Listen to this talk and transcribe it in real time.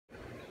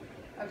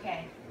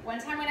Okay, one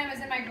time when I was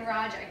in my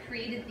garage, I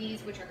created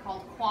these, which are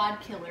called quad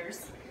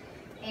killers.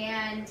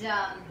 And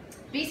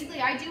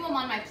basically I do them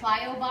on my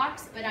plyo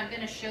box, but I'm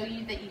gonna show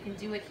you that you can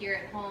do it here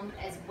at home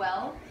as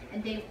well,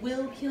 and they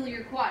will kill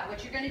your quad.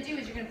 What you're gonna do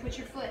is you're gonna put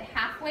your foot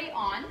halfway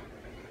on,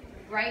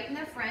 right in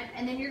the front,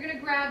 and then you're gonna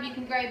grab, you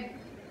can grab,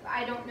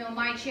 I don't know,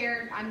 my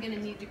chair, I'm gonna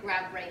need to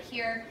grab right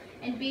here.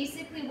 And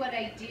basically what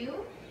I do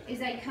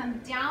is I come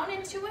down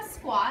into a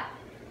squat,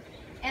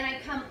 and I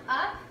come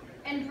up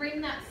and bring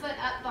that foot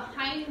up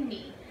behind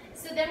me.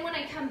 So then when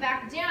I come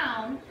back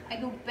down, I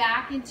go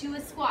back into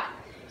a squat.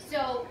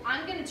 So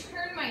I'm gonna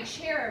turn my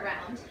chair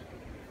around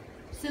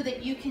so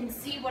that you can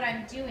see what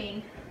I'm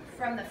doing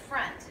from the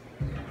front.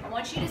 I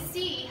want you to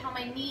see how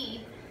my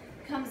knee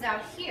comes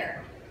out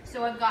here.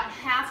 So I've got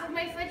half of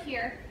my foot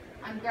here,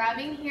 I'm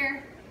grabbing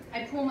here,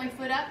 I pull my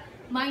foot up,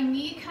 my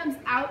knee comes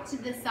out to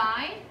the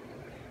side,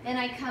 and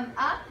I come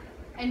up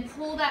and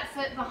pull that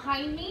foot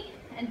behind me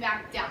and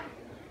back down.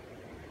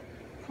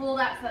 Pull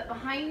that foot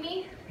behind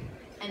me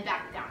and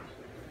back down.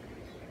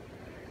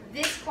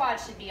 This quad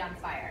should be on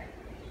fire.